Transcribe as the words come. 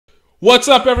What's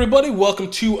up, everybody? Welcome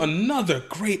to another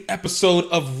great episode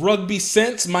of Rugby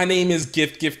Sense. My name is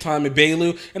Gifttime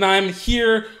Ibelu, and I'm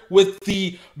here with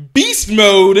the beast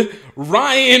mode,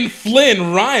 Ryan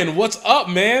Flynn. Ryan, what's up,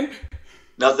 man?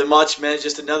 Nothing much, man.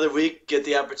 Just another week. Get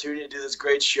the opportunity to do this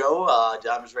great show.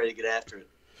 I'm just ready to get after it.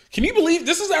 Can you believe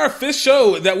this is our fifth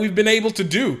show that we've been able to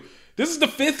do? This is the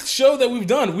fifth show that we've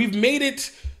done. We've made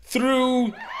it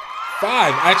through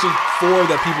actually four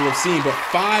that people have seen, but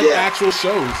five actual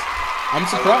shows. I'm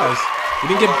surprised. We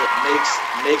didn't get it.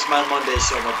 Makes my Monday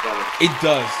so much better. It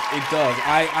does.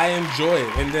 I enjoy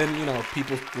it, and then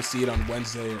people will see it on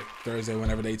Wednesday or Thursday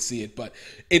whenever they see it. But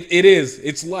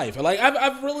it's life.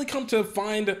 I've really come to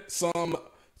find some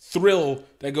thrill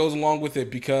that goes along with it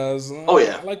because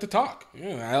I like to talk.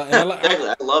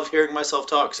 I love hearing myself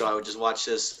talk, so I would just watch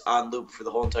this on loop for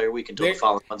the whole entire week until the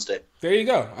following Wednesday. There you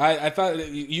go. I thought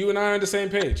you and I are on the same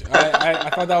page. I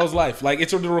thought that was life. Like,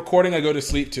 it's the recording I go to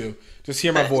sleep to. Just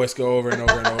hear my voice go over and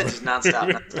over and over. Just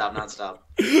nonstop.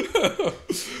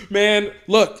 Man,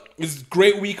 look, it's a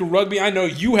great week of rugby. I know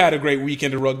you had a great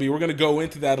weekend of rugby. We're going to go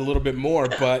into that a little bit more.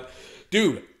 But,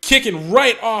 dude, kicking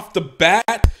right off the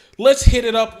bat, let's hit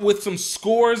it up with some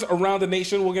scores around the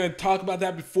nation. We're going to talk about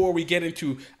that before we get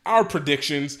into our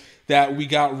predictions that we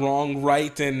got wrong,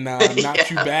 right, and not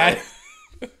too bad.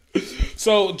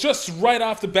 So, just right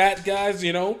off the bat, guys,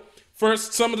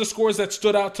 first, some of the scores that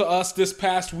stood out to us this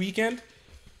past weekend.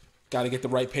 Got to get the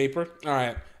right paper. All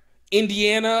right.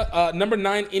 Indiana, number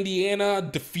 9, Indiana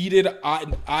defeated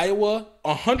Iowa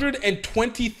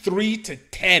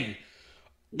 123-10.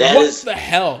 What the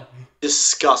hell?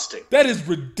 Disgusting. That is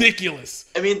ridiculous.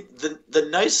 I mean,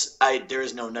 there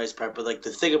is no nice part, but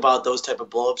the thing about those type of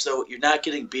blow-ups, though, you're not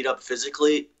getting beat up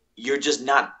physically. You're just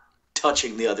not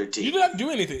touching the other team. You don't have to do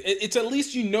anything. It's at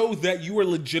least that you are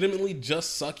legitimately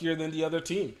just suckier than the other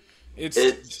team.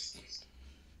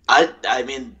 I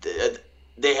mean,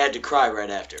 they had to cry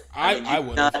right after. I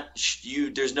would.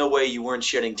 There's no way you weren't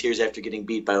shedding tears after getting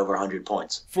beat by over 100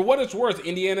 points. For what it's worth,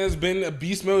 Indiana has been a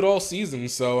beast mode all season.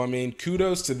 So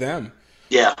kudos to them.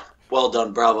 Yeah, well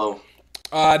done, bravo.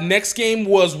 Next game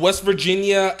was West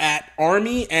Virginia at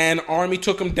Army, and Army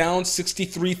took them down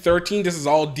 63-13. This is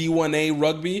all D1A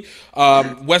rugby.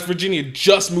 West Virginia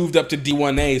just moved up to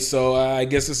D1A, so I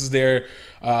guess this is their,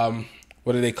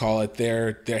 what do they call it?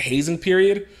 Their hazing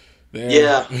period?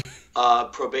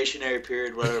 Probationary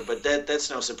period, whatever. But that's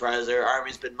no surprise there.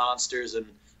 Army's been monsters, and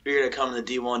if you're going to come to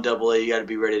D1 AA, you got to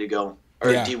be ready to go. Or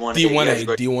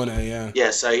D1A, yeah.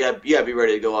 Yeah, so you got to be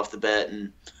ready to go off the bat,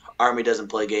 and Army doesn't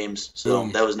play games, so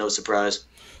that was no surprise.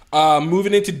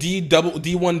 Moving into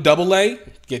D1 AA,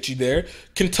 get you there.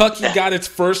 Kentucky got its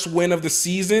first win of the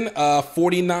season,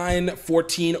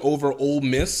 49-14 over Ole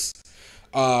Miss.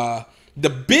 The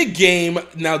big game,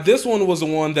 now this one was the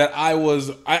one that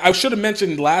I should have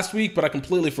mentioned last week, but I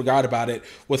completely forgot about it,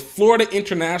 was Florida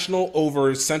International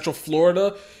over Central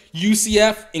Florida.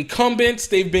 UCF incumbents,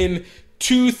 they've been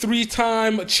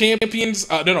 3-time champions.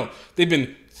 They've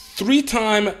been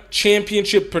 3-time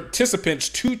championship participants,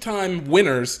 2-time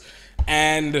winners,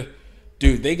 and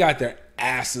dude, they got their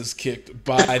asses kicked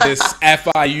by this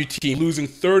FIU team, losing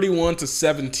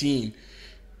 31-17.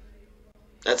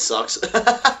 That sucks.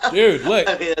 Dude, look.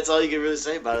 I mean, that's all you can really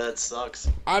say about it. That sucks.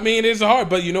 I mean, it's hard,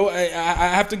 but I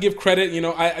have to give credit.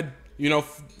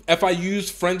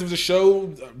 FIU's friends of the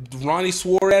show, Ronnie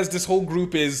Suarez, this whole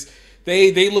group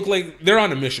they look like they're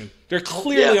on a mission. They're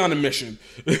clearly on a mission.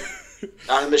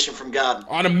 On a mission from God.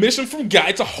 On a mission from God.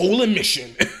 It's a holy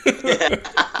mission.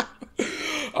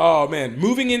 Oh, man.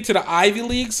 Moving into the Ivy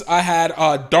Leagues, I had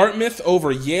Dartmouth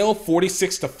over Yale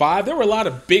 46-5. There were a lot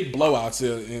of big blowouts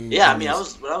in when I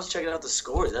was checking out the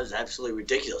scores, that was absolutely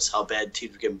ridiculous how bad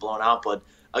teams were getting blown out. But,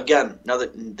 again,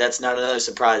 that's not another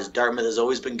surprise. Dartmouth has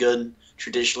always been good,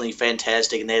 traditionally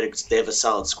fantastic, and they have a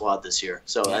solid squad this year.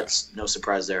 So that's no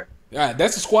surprise there. Yeah,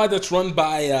 that's a squad that's run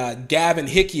by Gavin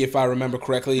Hickey, if I remember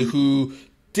correctly, who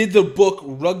did the book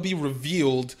Rugby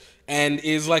Revealed and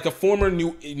is like a former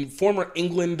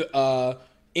England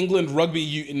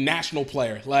rugby national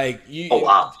player. Oh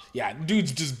wow! Yeah,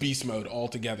 dude's just beast mode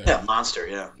altogether. Yeah, monster.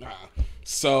 Yeah.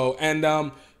 So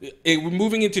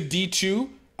moving into D2.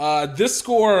 This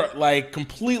score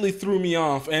completely threw me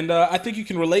off, and I think you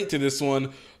can relate to this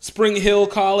one. Spring Hill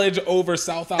College over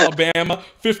South Alabama,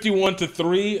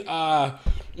 51-3. I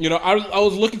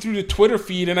was looking through the Twitter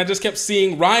feed, and I just kept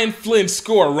seeing Ryan Flynn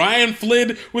score. Ryan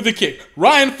Flynn with a kick.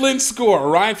 Ryan Flynn score.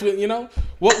 Ryan Flynn.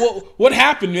 What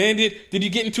happened, man? Did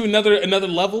you get into another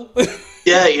level?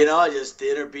 Yeah, the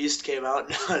inner beast came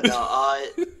out.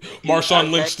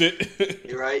 Marshawn lynched it.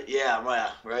 You're right. Yeah,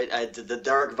 right. The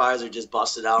dark visor just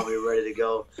busted out. We were ready to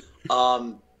go.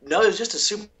 No, it was just a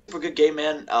super good game,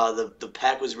 man. The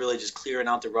pack was really just clearing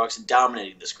out the rucks and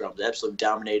dominating the scrums, absolutely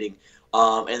dominating.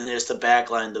 And then just the back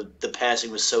line, the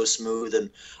passing was so smooth, and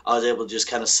I was able to just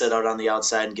kind of sit out on the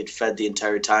outside and get fed the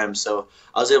entire time. So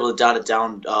I was able to dot it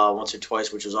down once or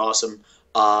twice, which was awesome.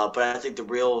 But I think the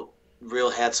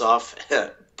real hats off,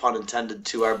 pun intended,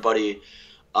 to our buddy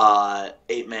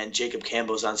 8-man Jacob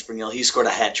Campbell's on Spring Hill. He scored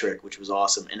a hat trick, which was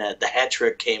awesome, and the hat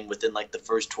trick came within like the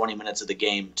first 20 minutes of the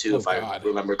game too, if I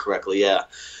remember correctly. Yeah.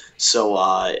 So,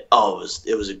 it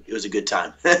was a good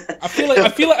time. I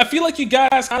feel like you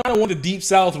guys kind of want the Deep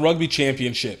South Rugby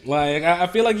Championship. Like I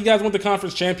feel like you guys want the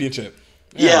conference championship.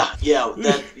 Yeah,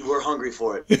 we're hungry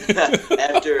for it.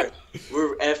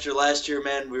 After last year,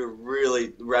 man,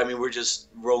 we're just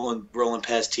rolling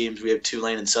past teams. We have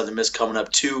Tulane and Southern Miss coming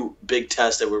up, two big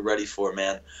tests that we're ready for,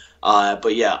 man.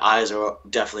 But yeah, eyes are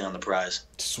definitely on the prize.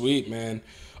 Sweet, man.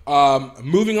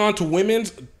 Moving on to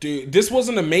women's, dude, this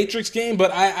wasn't a Matrix game,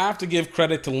 but I have to give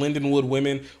credit to Lindenwood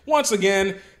women. Once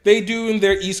again, they do in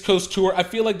their East Coast tour. I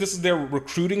feel like this is their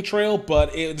recruiting trail,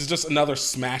 but it's just another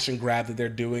smash and grab that they're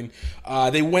doing.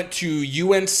 They went to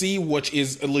UNC, which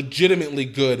is a legitimately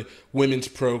good women's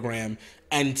program,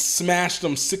 and smashed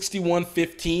them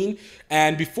 61-15.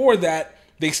 And before that,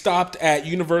 they stopped at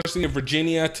University of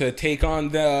Virginia to take on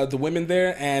the women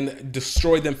there and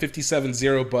destroyed them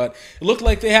 57-0. But it looked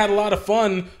like they had a lot of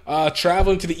fun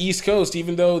traveling to the East Coast,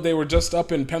 even though they were just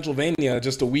up in Pennsylvania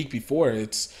just a week before.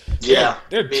 They're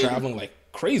traveling like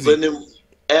crazy. But then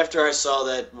after I saw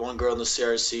that one girl in the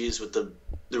CRCs with the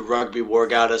rugby war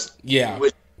goddess,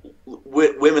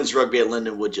 women's rugby at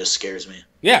Lindenwood just scares me.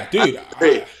 Yeah, dude.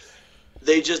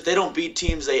 They don't beat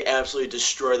teams. They absolutely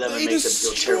destroy them and make them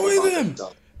feel terrible about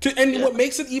themselves. What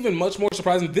makes it even much more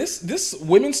surprising, this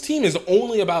women's team is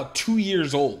only about 2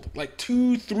 years old. Like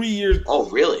 2-3 years. Oh,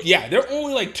 really? Yeah, they're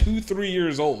only like 2-3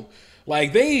 years old.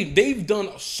 Like they've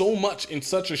done so much in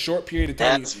such a short period of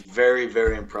time. That's very,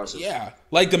 very impressive. Yeah,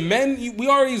 like the men, we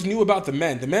always knew about the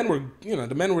men. The men were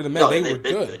the men. No, they were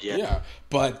good. Yeah.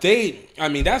 But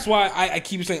that's why I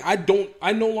keep saying I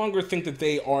no longer think that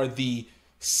they are the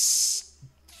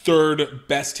third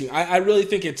best team. I really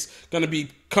think it's going to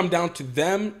come down to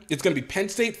them. It's going to be Penn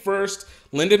State first,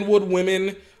 Lindenwood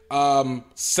women,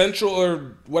 Central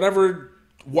or whatever,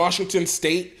 Washington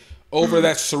State over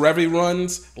that Serevi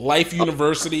runs, Life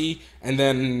University, and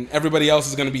then everybody else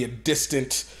is going to be a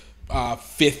distant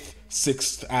fifth,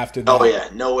 sixth after that. Oh yeah,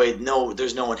 no way, no.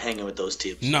 There's no one hanging with those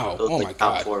teams. No, those, my god,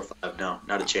 top 4 or 5. No,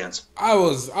 not a chance. I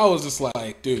was just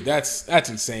like, dude, that's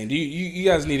insane. You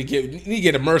guys need to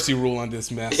get a mercy rule on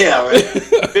this mess. Yeah, right.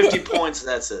 50 points, and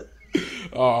that's it.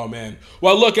 Oh man.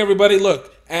 Well, look, everybody,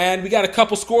 and we got a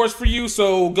couple scores for you.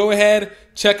 So go ahead,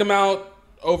 check them out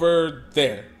over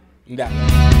there.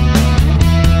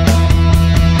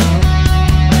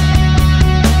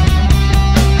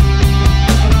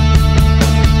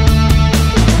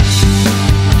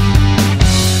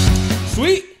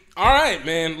 Sweet. All right,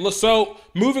 man. So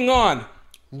moving on,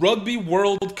 Rugby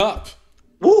World Cup.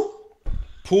 Woo!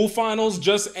 Pool finals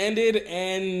just ended,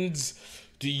 and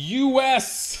the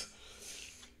U.S.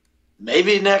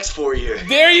 maybe next 4 years.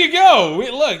 There you go.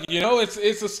 Look,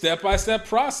 it's a step-by-step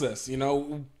process.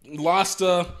 Lost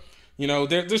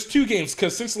there's 2 games,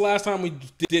 because since the last time we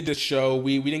did this show,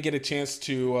 we didn't get a chance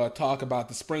to talk about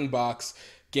the Springboks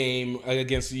game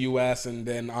against the U.S., and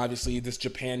then obviously this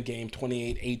Japan game,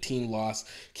 28-18 loss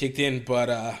kicked in.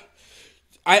 But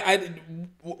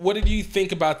what did you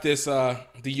think about this, the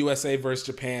USA versus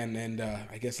Japan, and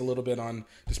I guess a little bit on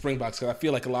the Springboks, because I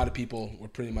feel like a lot of people were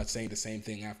pretty much saying the same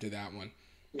thing after that one.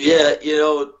 Yeah,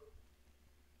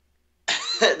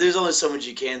 there's only so much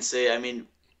you can say. I mean,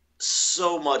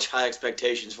 so much high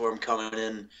expectations for them coming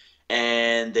in,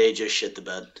 and they just shit the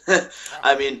bed.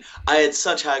 I mean, I had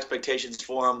such high expectations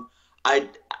for them. I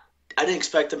didn't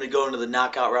expect them to go into the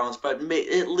knockout rounds, but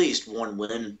at least one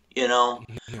win, Yeah.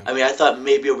 I mean, I thought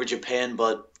maybe over Japan,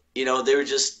 but,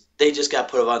 they just got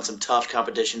put on some tough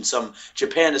competition. Some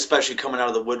Japan, especially coming out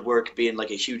of the woodwork, being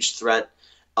like a huge threat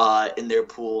in their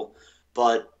pool.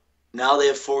 But now they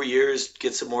have 4 years,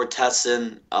 get some more tests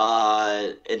in,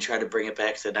 and try to bring it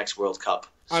back to the next World Cup.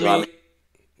 So,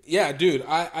 yeah, dude,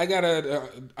 I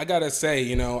gotta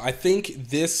say, I think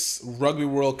this Rugby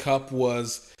World Cup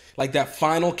was like that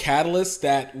final catalyst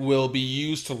that will be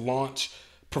used to launch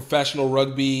professional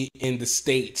rugby in the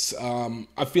States.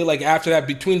 I feel like after that,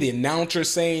 between the announcer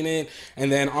saying it,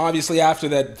 and then obviously after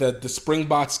that, the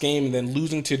Springboks game, and then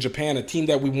losing to Japan, a team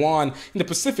that we won in the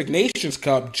Pacific Nations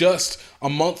Cup just a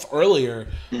month earlier,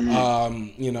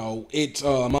 it's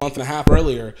a month and a half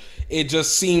earlier, it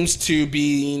just seems to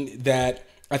be that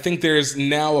I think there's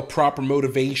now a proper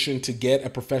motivation to get a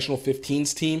professional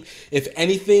 15s team. If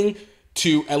anything,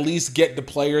 to at least get the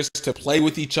players to play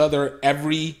with each other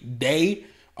every day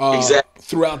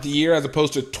throughout the year, as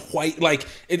opposed to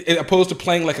opposed to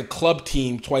playing like a club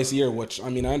team twice a year. Which, I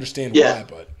mean, I understand why,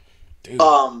 but dude.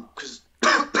 Because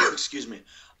excuse me,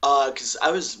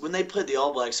 because when they played the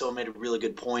All Blacks, someone made a really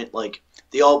good point. Like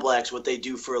the All Blacks, what they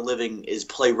do for a living is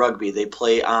play rugby. They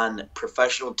play on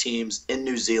professional teams in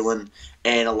New Zealand,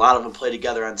 and a lot of them play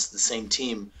together on the same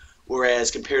team.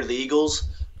 Whereas compared to the Eagles,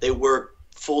 they work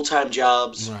full-time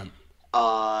jobs. Right.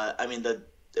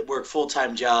 They work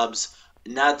full-time jobs.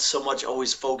 Not so much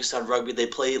always focused on rugby. They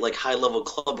play like high-level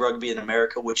club rugby in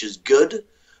America, which is good,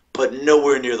 but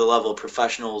nowhere near the level of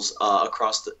professionals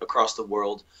across the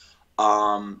world.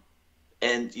 And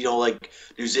like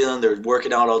New Zealand, they're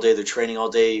working out all day, they're training all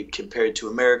day. Compared to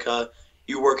America,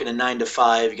 you're working a 9 to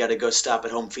 5. You got to go stop at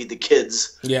home, feed the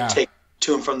kids, take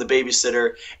to and from the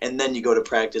babysitter, and then you go to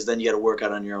practice. Then you got to work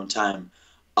out on your own time.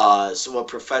 So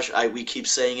what we keep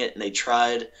saying it, and they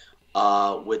tried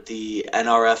with the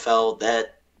NRFL.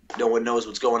 That no one knows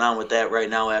what's going on with that right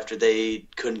now after they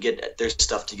couldn't get their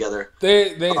stuff together.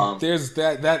 There's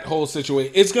that whole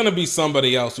situation. It's gonna be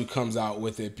somebody else who comes out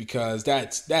with it, because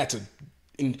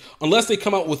unless they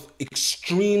come out with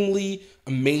extremely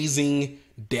amazing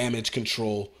damage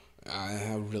control,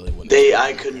 I really wouldn't.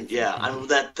 I couldn't. Yeah,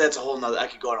 that's a whole nother. I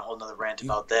could go on a whole nother rant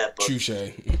about that. But touche.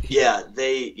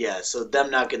 So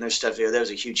them not getting their stuff together, that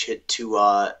was a huge hit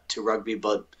to rugby.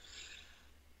 But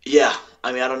yeah,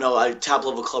 I mean, I don't know. Top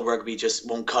level club rugby just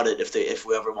won't cut it if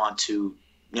we ever want to,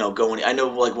 go in. I know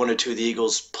like one or two of the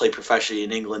Eagles play professionally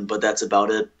in England, but that's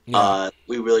about it. Yeah.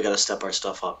 We really got to step our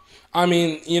stuff up. I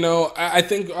mean, I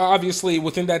think obviously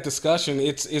within that discussion,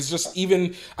 it's just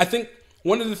even. I think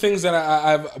one of the things that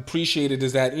I've appreciated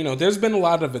is that there's been a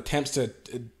lot of attempts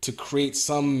to create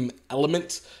some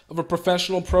element of a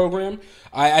professional program.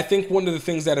 I think one of the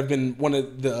things that have been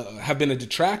a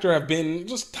detractor have been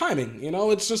just timing.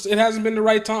 It hasn't been the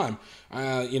right time.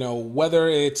 Whether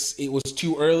it was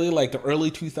too early, like the early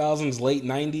 2000s, late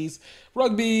 90s,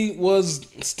 rugby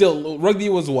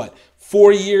was what?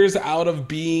 4 years out of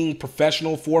being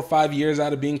professional, 4 or 5 years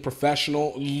out of being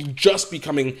professional, just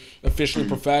becoming officially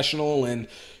professional. And,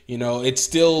 it's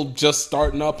still just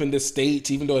starting up in the States,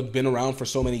 even though it's been around for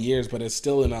so many years, but it's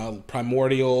still in a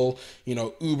primordial,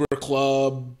 Uber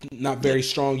club, not very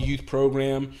strong youth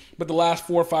program. But the last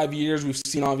 4 or 5 years, we've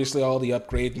seen obviously all the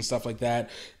upgrades and stuff like that.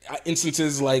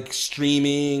 Instances like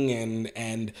streaming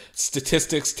and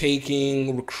statistics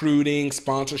taking, recruiting,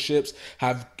 sponsorships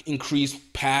have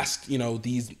increased past,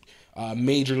 these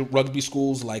major rugby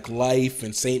schools like Life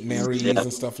and St. Mary's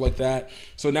and stuff like that.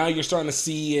 So now you're starting to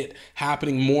see it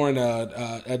happening more in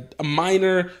a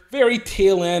minor, very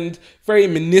tail end, very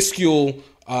minuscule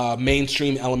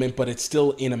mainstream element, but it's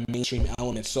still in a mainstream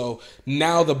element. So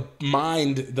now the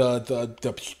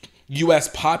U.S.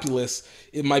 populace,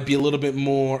 it might be a little bit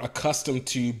more accustomed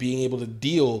to being able to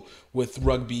deal with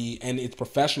rugby and its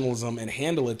professionalism and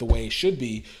handle it the way it should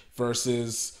be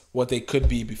versus what they could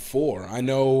be before. I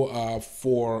know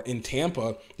in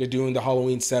Tampa, they're doing the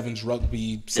Halloween Sevens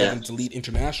Rugby Sevens Elite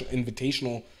International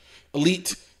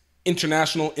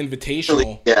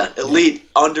Invitational. Elite.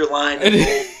 Underline.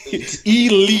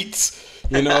 Elite.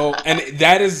 And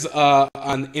that is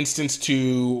an instance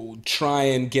to try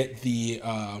and get the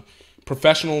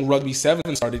professional Rugby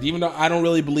Sevens started, even though I don't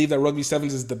really believe that Rugby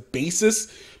Sevens is the basis,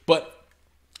 but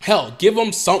hell, give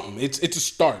them something. It's a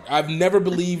start. I've never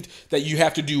believed that you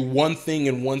have to do one thing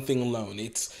and one thing alone.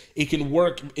 It can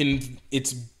work in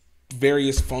its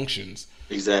various functions.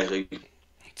 Exactly.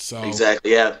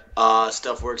 Yeah.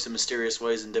 Stuff works in mysterious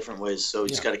ways in different ways, so you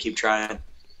just got to keep trying.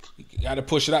 You got to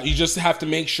push it out. You just have to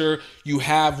make sure you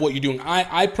have what you're doing.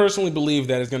 I personally believe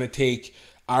that it's going to take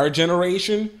our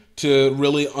generation to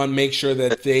really make sure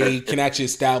that they can actually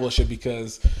establish it,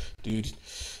 because, dude,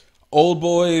 old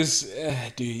boys,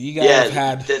 you guys have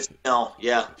had...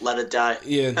 let it die.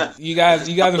 Yeah, you guys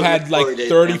have had like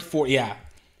 30, 40...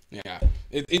 Yeah.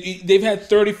 They've had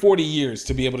 30, 40 years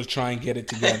to be able to try and get it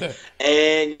together.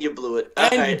 And you blew it. All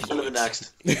right, on to the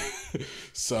next.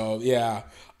 So, yeah.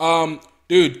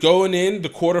 Dude, going in the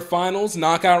quarterfinals,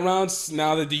 knockout rounds,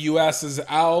 now that the U.S. is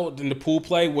out in the pool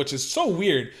play, which is so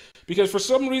weird, because for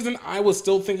some reason I was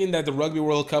still thinking that the Rugby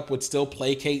World Cup would still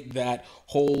placate that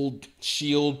whole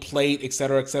shield, plate,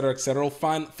 etc.,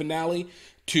 finale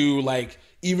to, like,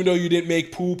 even though you didn't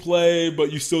make pool play,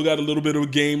 but you still got a little bit of a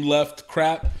game left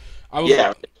crap. I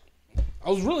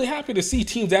was really happy to see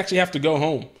teams actually have to go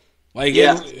home. Like,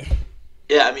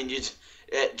 I mean,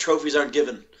 trophies aren't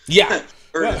given. Yeah.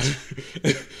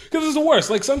 Because it's the worst.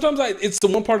 Like sometimes it's the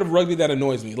one part of rugby that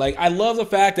annoys me. Like I love the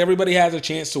fact everybody has a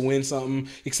chance to win something,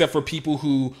 except for people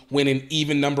who win in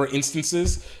even number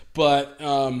instances. But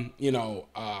in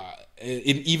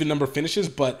even number finishes.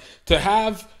 But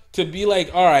to be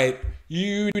like, all right,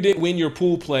 you didn't win your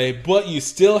pool play, but you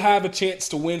still have a chance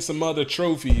to win some other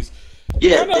trophies.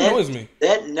 Yeah, that annoys me.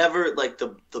 That never, like,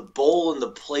 the bowl and the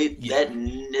plate, I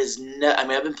mean,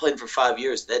 I've been playing for 5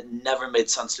 years. That never made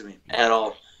sense to me at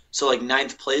all. So, like,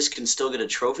 9th place can still get a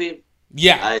trophy?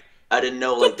 Yeah. I didn't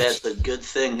know, like, that's a good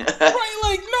thing. Right,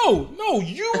 like, no,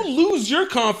 you lose your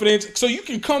confidence so you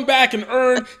can come back and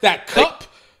earn that cup.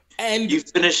 And you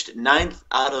finished 9th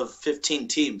out of 15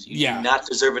 teams. You do not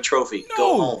deserve a trophy. No.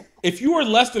 Go home. If you are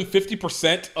less than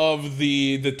 50% of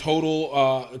the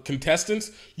total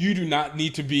contestants, you do not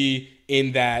need to be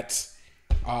in that.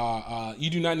 You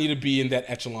do not need to be in that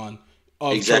echelon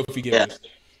of trophy givers.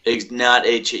 Yeah.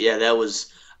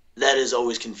 That has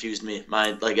always confused me.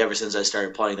 Ever since I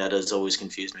started playing, that has always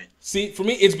confused me. See, for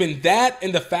me, it's been that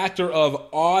and the factor of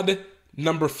odd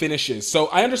number finishes. So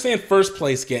I understand first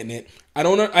place getting it.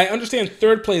 I understand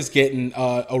third place getting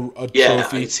a trophy. Yeah, I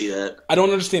can see that. I don't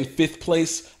understand 5th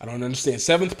place. I don't understand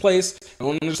 7th place. I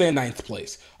don't understand 9th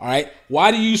place. All right?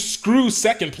 Why do you screw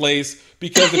 2nd place?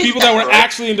 Because the people that were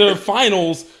actually in the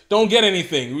finals don't get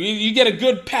anything. You get a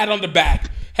good pat on the back.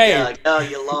 Hey. Yeah, oh,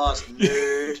 you lost,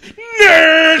 nerd.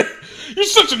 Nerd! You're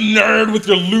such a nerd with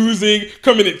your losing,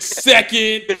 coming in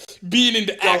 2nd, being in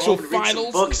the actual finals. Read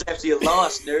some books after you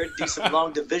lost, nerd. Do some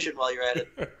long division while you're at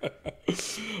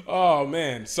it. Oh,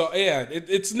 man. So, yeah,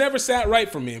 it's never sat right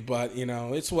for me, but,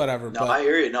 it's whatever. No, I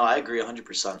hear you. No, I agree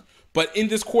 100%. But in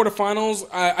this quarterfinals,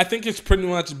 I think it's pretty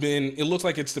much been, it looks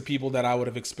like it's the people that I would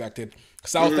have expected.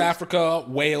 South Africa,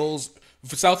 Wales,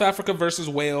 South Africa versus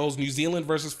Wales, New Zealand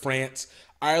versus France,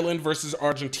 Ireland versus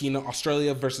Argentina,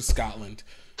 Australia versus Scotland.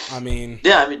 I mean,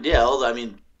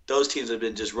 those teams have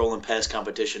been just rolling past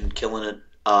competition, killing it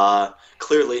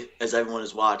clearly, as everyone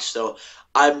has watched. So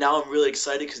I'm really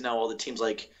excited because now all the teams,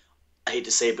 like, I hate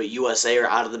to say it, but USA are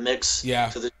out of the mix. Yeah.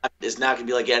 So it's not going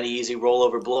to be like any easy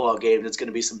rollover blowout game. It's going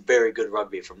to be some very good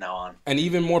rugby from now on. And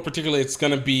even more particularly, it's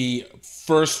going to be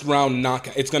first round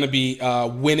knockout. It's going to be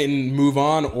win and move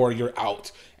on, or you're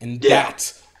out. And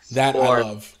that I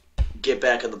love. Get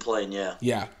back on the plane, yeah.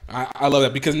 Yeah, I love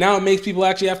that because now it makes people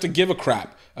actually have to give a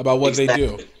crap about what they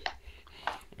do.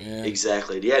 Yeah.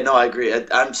 Exactly. Yeah, no, I agree.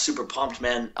 I'm super pumped,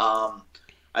 man.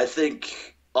 I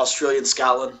think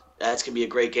Australia-Scotland, that's going to be a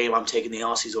great game. I'm taking the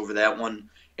Aussies over that one.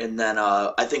 And then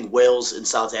I think Wales and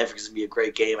South Africa is going to be a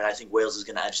great game, and I think Wales is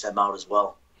going to edge them out as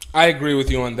well. I agree with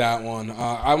you on that one.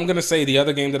 I'm going to say the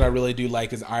other game that I really do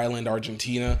like is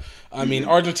Ireland-Argentina. I mean,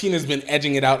 Argentina's been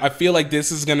edging it out. I feel like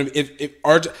this is going to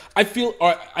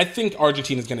I think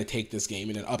Argentina's going to take this game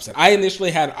in an upset. I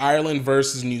initially had Ireland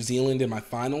versus New Zealand in my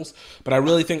finals, but I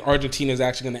really think Argentina is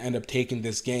actually going to end up taking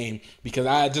this game because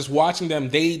just watching them,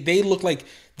 they look like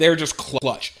they're just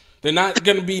clutch. They're not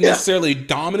going to be necessarily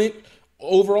dominant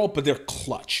overall, but they're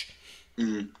clutch.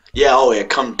 Mm-hmm. Yeah,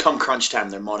 come crunch time,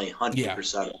 they're money,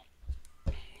 100%.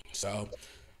 So,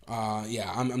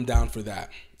 I'm down for that.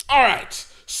 All right,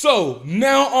 so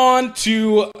now on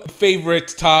to favorite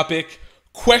topic,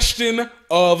 question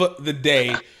of the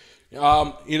day.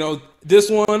 This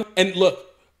one, and look,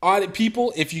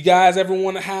 people, if you guys ever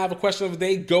want to have a question of the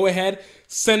day, go ahead,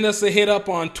 send us a hit up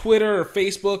on Twitter or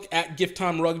Facebook at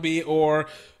Gifttime Rugby, or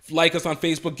like us on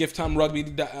Facebook, Gifttime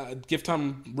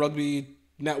Rugby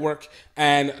Network,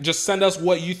 and just send us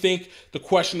what you think the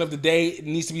question of the day. It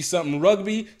needs to be something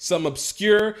rugby, something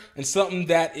obscure, and something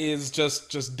that is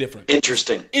just different.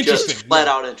 Interesting. Just flat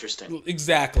out interesting.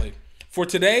 Exactly. For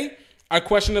today, our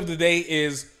question of the day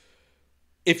is,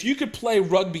 if you could play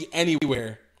rugby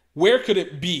anywhere, where could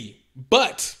it be?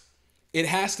 But it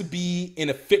has to be in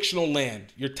a fictional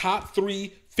land. Your top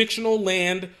 3 fictional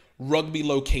land rugby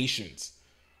locations.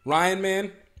 Ryan,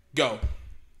 man, go.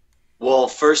 Well,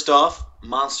 first off,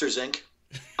 Monsters, Inc.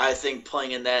 I think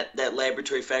playing in that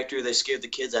laboratory factory they scared the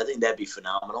kids, I think that'd be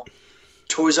phenomenal.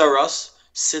 Toys R Us,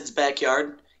 Sid's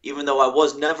backyard. Even though I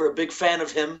was never a big fan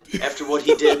of him after what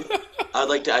he did,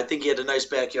 I think he had a nice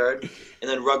backyard. And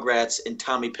then Rugrats in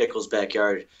Tommy Pickles'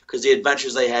 backyard, because the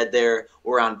adventures they had there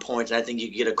were on point, and I think you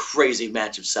could get a crazy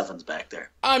match of sevens back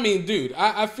there. I mean, dude,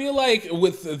 I feel like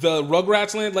with the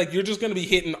Rugrats land, like, you're just going to be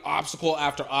hitting obstacle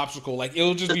after obstacle. Like,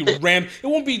 it'll just be random. It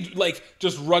won't be, like,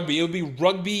 just rugby. It'll be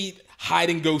rugby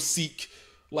hide and go seek.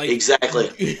 Like, exactly.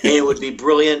 And it would be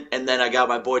brilliant. And then I got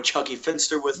my boy Chucky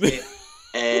Finster with me.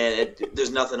 And there's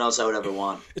nothing else I would ever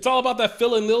want. It's all about that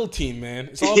Phil and Lil team, man.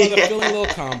 It's all about that Phil and Lil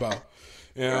combo.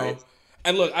 You know? Right.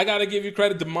 And look, I gotta give you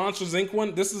credit. The Monsters Inc.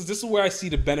 one. This is where I see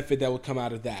the benefit that would come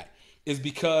out of that. Is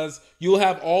because you'll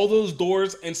have all those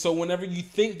doors, and so whenever you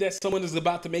think that someone is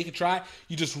about to make a try,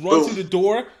 you just run through the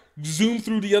door, zoom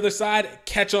through the other side,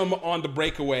 catch them on the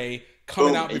breakaway,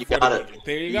 coming out before they make it.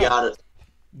 There you go. You got it.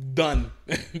 Done.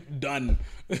 Done.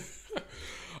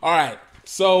 All right.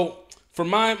 So for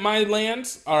my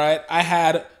lands, all right, I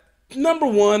had number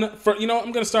one for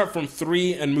I'm gonna start from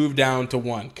 3 and move down to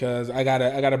 1 because I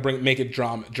gotta make it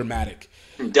dramatic.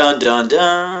 Dun dun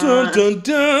dun. Dun dun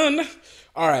dun.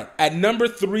 All right, at number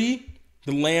 3,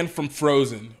 the land from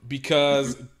Frozen,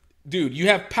 because, dude, you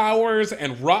have powers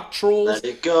and rock trolls. Let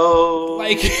it go.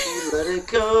 Like, let it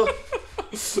go.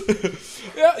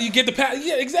 Yeah, you get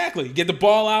exactly. You get the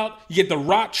ball out. You get the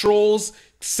rock trolls.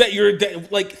 Set your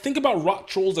think about rock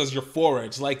trolls as your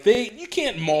forage. Like you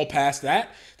can't maul past that.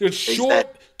 They're short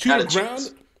to the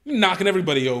ground, knocking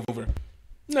everybody over.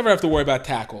 Never have to worry about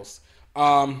tackles.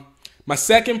 My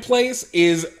second place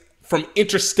is from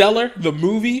Interstellar, the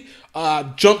movie,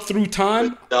 Jump Through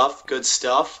Time. Good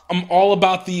stuff. I'm all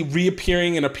about the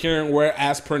reappearing and appearing where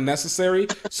as per necessary,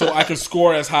 so I can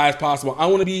score as high as possible. I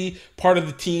want to be part of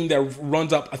the team that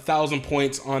runs up 1,000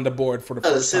 points on the board for the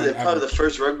first time ever. Probably the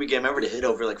first rugby game ever to hit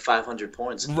over like 500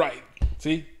 points. Right.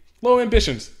 See? Low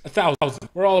ambitions. 1,000.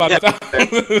 We're all about 1,000.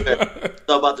 It's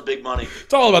all about the big money.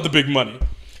 It's all about the big money.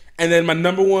 And then my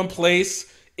number one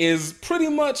place is pretty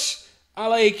much, I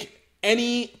like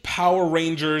any Power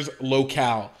Rangers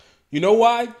locale. You know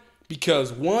why?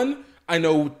 Because 1, I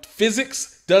know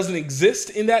physics doesn't exist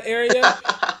in that area,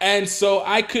 and so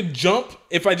I could jump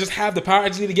if I just have the power. I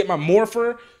just need to get my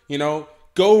morpher,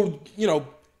 go,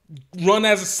 run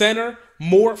as a center,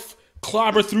 morph,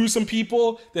 clobber through some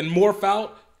people, then morph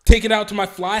out, take it out to my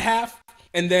fly half,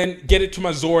 and then get it to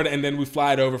my Zord, and then we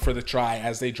fly it over for the try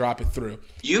as they drop it through.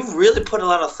 You've really put a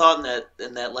lot of thought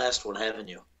in that last one, haven't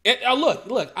you?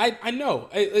 Look, I know.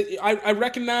 I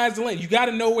recognize the lane. You got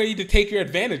to know where to take your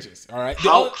advantages, all right?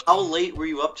 How late were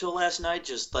you up till last night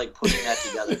just, putting that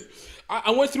together? I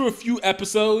went through a few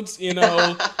episodes,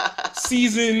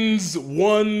 seasons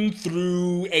 1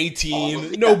 through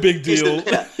 18. No big deal.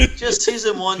 Just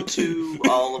season 1, 2,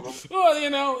 all of them. Well,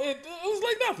 it was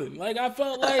like nothing. Like, I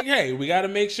felt like, hey, we got to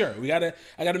make sure. I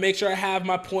got to make sure I have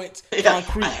my points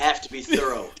concrete. I have to be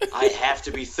thorough. I have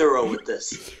to be thorough with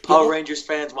this. Power Rangers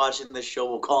fans watching this show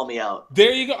will call me out.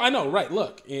 There you go. I know, right?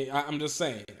 Look, I'm just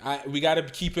saying. We got to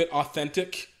keep it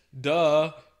authentic.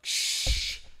 Duh.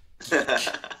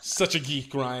 Such a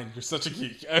geek, Ryan. You're such a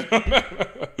geek.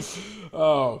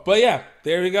 Oh, but yeah,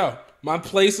 there you go. My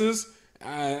places,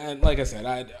 and like I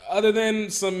said, other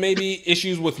than some maybe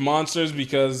issues with monsters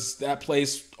because that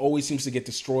place always seems to get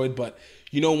destroyed. But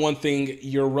one thing,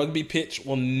 your rugby pitch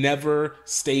will never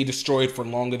stay destroyed for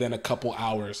longer than a couple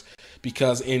hours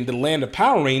because in the land of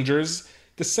Power Rangers,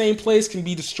 the same place can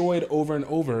be destroyed over and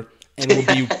over, and we'll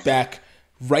be back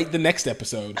right the next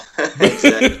episode.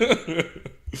 Exactly.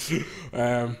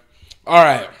 All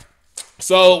right,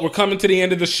 so we're coming to the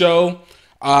end of the show.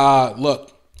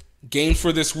 Look, game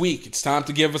for this week. It's time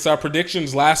to give us our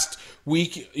predictions. Last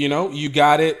week, you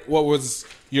got it. What was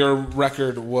your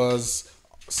record? Was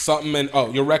something?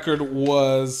 And your record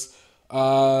was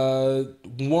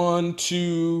 1,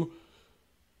 2.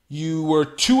 You were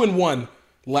 2-1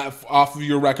 off of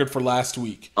your record for last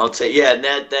week. I'll tell you,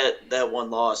 that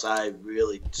one loss, I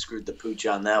really screwed the pooch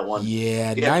on that one.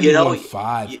 Yeah,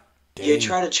 91-5. You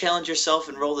try to challenge yourself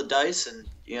and roll the dice, and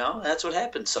that's what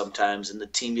happens sometimes. And the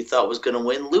team you thought was going to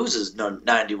win loses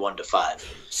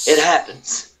 91-5. It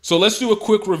happens. So let's do a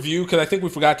quick review because I think we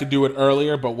forgot to do it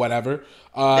earlier, but whatever.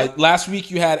 Last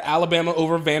week you had Alabama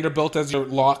over Vanderbilt as your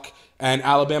lock, and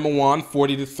Alabama won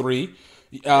 40-3.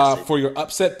 For your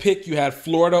upset pick, you had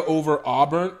Florida over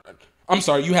Auburn. I'm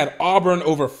sorry, you had Auburn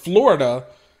over Florida,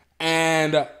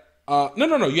 and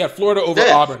no, you had Florida over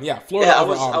Auburn. Yeah, Florida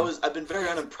over Auburn. I've been very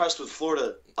unimpressed with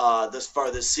Florida this far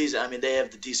this season. I mean, they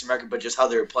have the decent record, but just how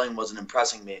they were playing wasn't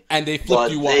impressing me. And they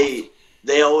flipped you off.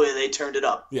 They turned it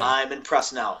up. Yeah. I'm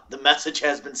impressed now. The message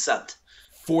has been sent.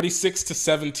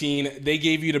 46-17. They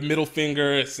gave you the middle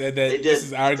finger, said that this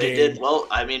is our game. They did. Well,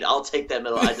 I mean, I'll take that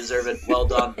middle. I deserve it. Well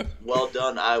done. Well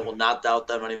done. I will not doubt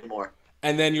them anymore.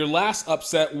 And then your last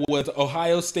upset was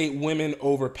Ohio State women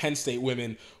over Penn State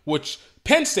women, which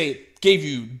Penn State gave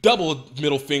you double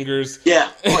middle fingers.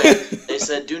 Yeah. They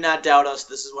said, do not doubt us.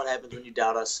 This is what happens when you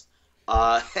doubt us.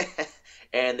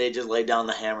 And they just laid down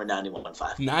the hammer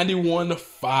 91-5.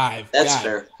 91-5. That's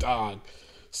fair. Dog.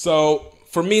 So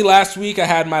for me last week, I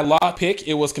had my lock pick.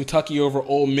 It was Kentucky over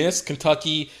Ole Miss.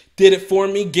 Kentucky did it for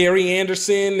me. Gary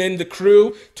Anderson and the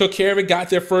crew took care of it, got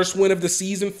their first win of the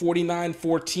season,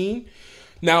 49-14.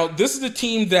 Now, this is the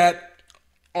team that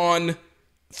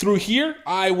through here,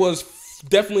 I was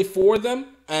definitely for them,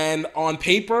 and on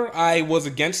paper, I was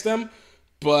against them,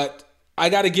 but I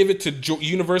got to give it to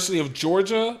University of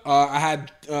Georgia. I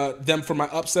had them for my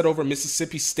upset over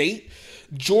Mississippi State.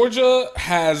 Georgia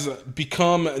has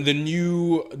become the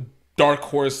new dark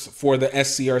horse for the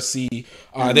SCRC.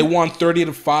 They won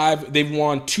 30-5. They've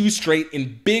won 2 straight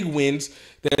in big wins.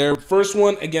 Their first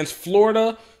one against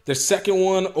Florida. Their second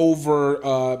one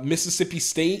over Mississippi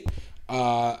State.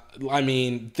 I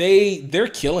mean, they're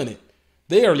killing it.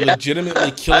 They are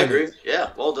legitimately killing it. I agree. Yeah,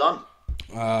 well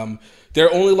done.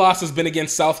 Their only loss has been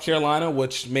against South Carolina,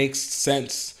 which makes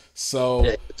sense. So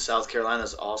yeah, South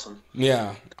Carolina's awesome.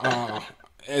 Yeah.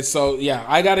 And so, yeah,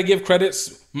 I got to give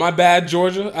credits. My bad,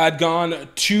 Georgia. I'd gone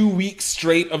 2 weeks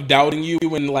straight of doubting you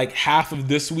and like half of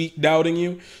this week doubting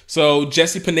you. So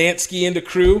Jesse Panansky and the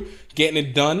crew getting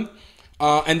it done.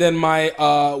 And then my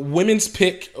women's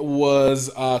pick was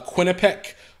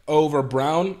Quinnipiac over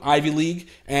Brown, Ivy League,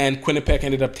 and Quinnipiac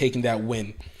ended up taking that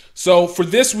win. So for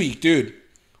this week, dude,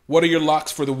 what are your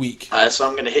locks for the week? So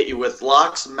I'm going to hit you with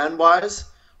locks, men-wise.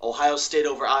 Ohio State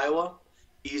over Iowa,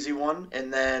 easy one.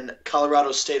 And then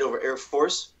Colorado State over Air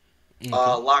Force. Okay.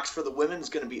 Locks for the women is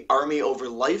going to be Army over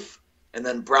Life, and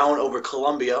then Brown over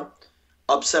Columbia.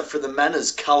 Upset for the men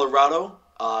is Colorado,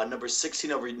 number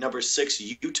 16 over number 6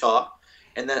 Utah.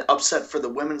 And then upset for the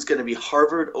women is going to be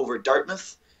Harvard over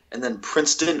Dartmouth, and then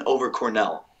Princeton over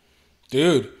Cornell.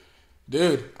 Dude,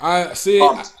 I see.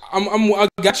 I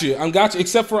got you.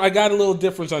 Except for I got a little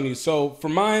difference on you. So for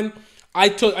mine, I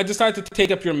decided to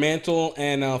take up your mantle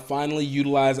and finally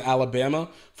utilize Alabama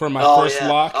for my first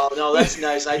lock. Oh no, that's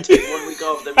nice. I take 1 week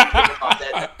off, then we pick off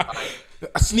that.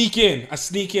 I sneak in.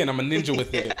 I'm a ninja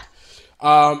with it.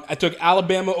 I took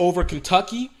Alabama over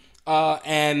Kentucky.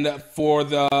 And for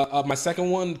the my second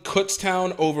one,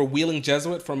 Kutztown over Wheeling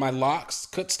Jesuit for my locks.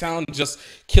 Kutztown just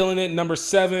killing it. Number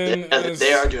 7. Yeah,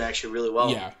 they are doing actually really well.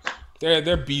 Yeah,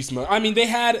 they're beast mode. I mean, they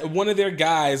had one of their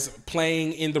guys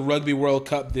playing in the Rugby World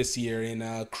Cup this year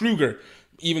in Kruger,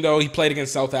 even though he played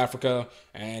against South Africa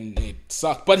and it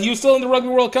sucked. But he was still in the Rugby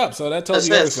World Cup, so that tells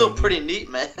you everything. That's still pretty neat,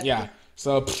 man. Yeah,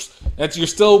 so you're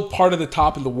still part of the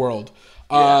top in the world.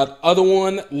 Other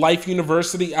one, Life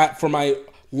University for my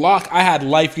lock, I had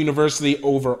Life University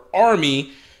over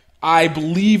Army. I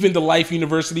believe in the Life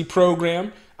University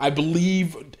program. I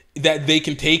believe that they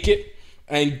can take it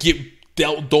and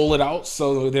dole it out.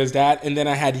 So there's that. And then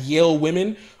I had Yale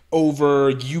women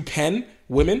over UPenn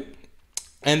women.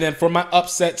 And then for my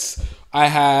upsets, I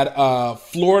had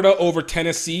Florida over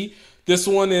Tennessee. This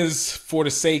one is for the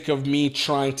sake of me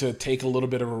trying to take a little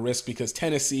bit of a risk because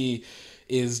Tennessee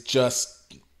is just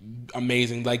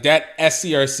amazing. Like that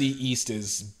SCRC East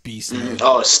is beast.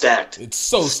 Oh, it's stacked. It's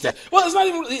so stacked. Well, it's not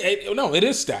even. No, it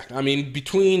is stacked. I mean,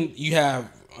 between you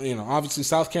have obviously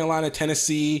South Carolina,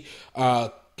 Tennessee,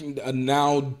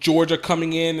 now Georgia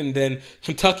coming in, and then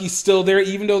Kentucky's still there.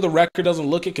 Even though the record doesn't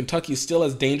look it, Kentucky is still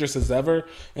as dangerous as ever.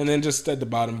 And then just at the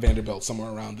bottom, Vanderbilt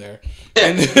somewhere around there.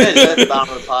 And at the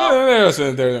bottom of the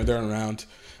pile. They're around.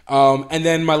 And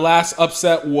then my last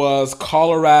upset was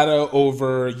Colorado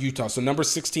over Utah. So number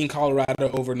 16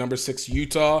 Colorado over number 6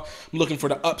 Utah. I'm looking for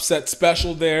the upset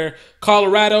special there.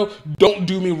 Colorado, don't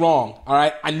do me wrong. All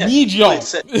right, I need y'all.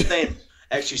 Same.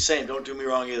 Actually, same. Don't do me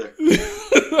wrong either.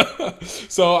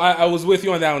 So I was with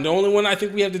you on that one. The only one I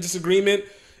think we have the disagreement.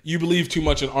 You believe too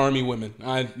much in Army women.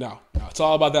 No, it's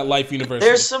all about that Life University.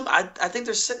 There's some. I think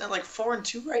they're sitting at like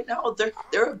 4-2 right now.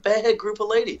 They're a bad group of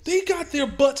ladies. They got their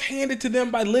butts handed to them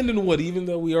by Lindenwood, even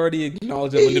though we already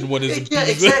acknowledged that Lindenwood is. Yeah,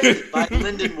 exactly. By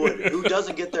Lindenwood, who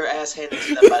doesn't get their ass handed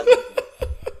to them by Lindenwood.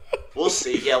 We'll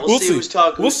see. Yeah, we'll see who's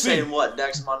talking. Who's saying what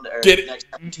next Monday or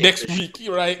next week,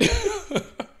 right?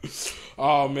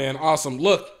 Oh man, awesome!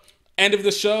 Look, end of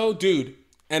the show, dude.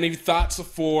 Any thoughts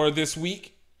for this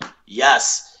week?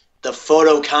 Yes. The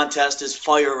photo contest is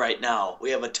fire right now. We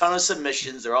have a ton of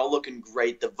submissions. They're all looking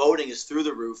great. The voting is through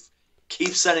the roof.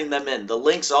 Keep sending them in. The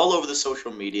links all over the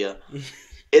social media.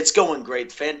 It's going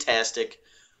great. Fantastic.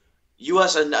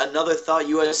 Another thought,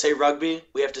 USA Rugby,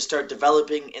 we have to start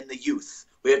developing in the youth.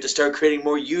 We have to start creating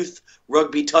more youth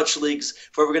rugby touch leagues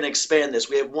if we're going to expand this.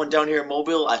 We have one down here in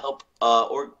Mobile. I help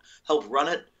run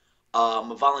it. I'm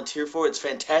a volunteer for it. It's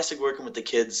fantastic working with the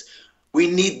kids. We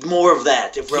need more of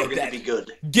that if we're going to be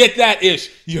good. Get that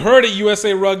ish. You heard it,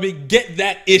 USA Rugby. Get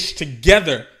that ish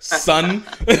together, son.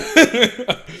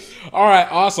 All right,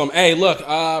 awesome. Hey, look,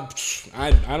 I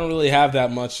don't really have that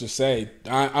much to say.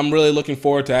 I'm really looking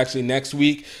forward to actually next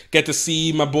week get to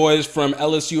see my boys from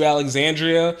LSU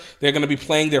Alexandria. They're going to be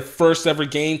playing their first ever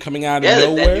game coming out of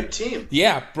nowhere. That new team.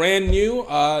 Yeah, brand new.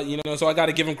 So I got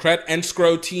to give them credit.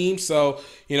 Enscro team. So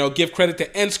give credit to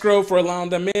Enscro for allowing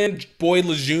them in. Boyd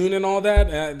Lejeune and all that,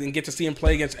 and get to see him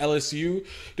play against LSU,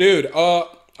 dude.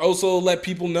 Also, let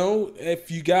people know if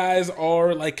you guys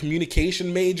are like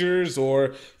communication majors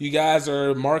or you guys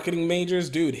are marketing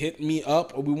majors, dude, hit me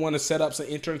up. We want to set up some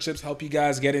internships, help you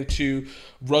guys get into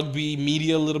rugby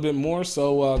media a little bit more.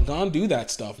 So go and do that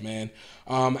stuff, man.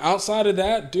 Outside of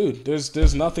that, dude,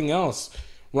 there's nothing else.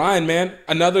 Ryan, man,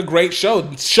 another great show.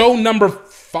 Show number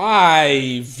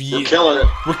 5. We're killing it.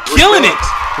 We're killing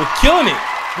it.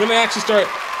 We're gonna actually start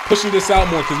pushing this out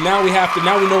more because now we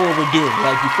know what we're doing.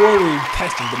 Like before we were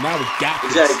testing, but now we got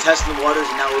this. Exactly, testing the waters,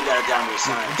 and now we got it down to the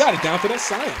science. We got it down to that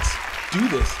science. Do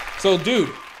this. So, dude,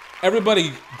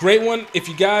 everybody, great one. If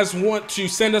you guys want to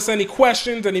send us any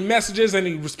questions, any messages,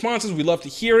 any responses, we'd love to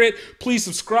hear it. Please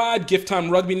subscribe,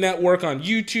 Gifttime Rugby Network on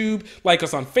YouTube. Like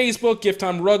us on Facebook,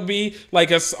 Gifttime Rugby.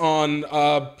 Like us on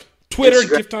Twitter,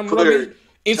 Gifttime Rugby.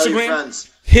 Instagram.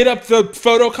 Hit up the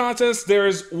photo contest.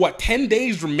 There's 10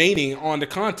 days remaining on the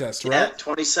contest, right? Yeah,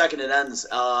 22nd it ends.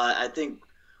 I think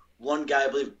one guy, I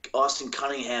believe Austin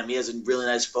Cunningham, he has a really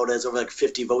nice photo. Has over like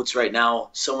 50 votes right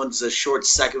now. Someone's a short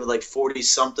second with like 40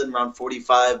 something, around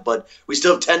 45. But we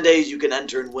still have 10 days. You can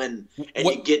enter and win, and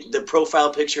you get the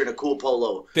profile picture and a cool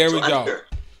polo. There we go.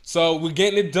 So we're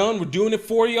getting it done. We're doing it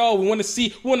for y'all. We want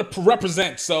to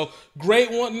represent. So great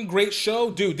one, great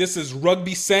show, dude. This is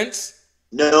Rugby Sense.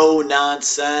 No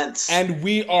nonsense. And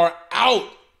we are out.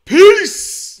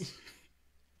 Peace.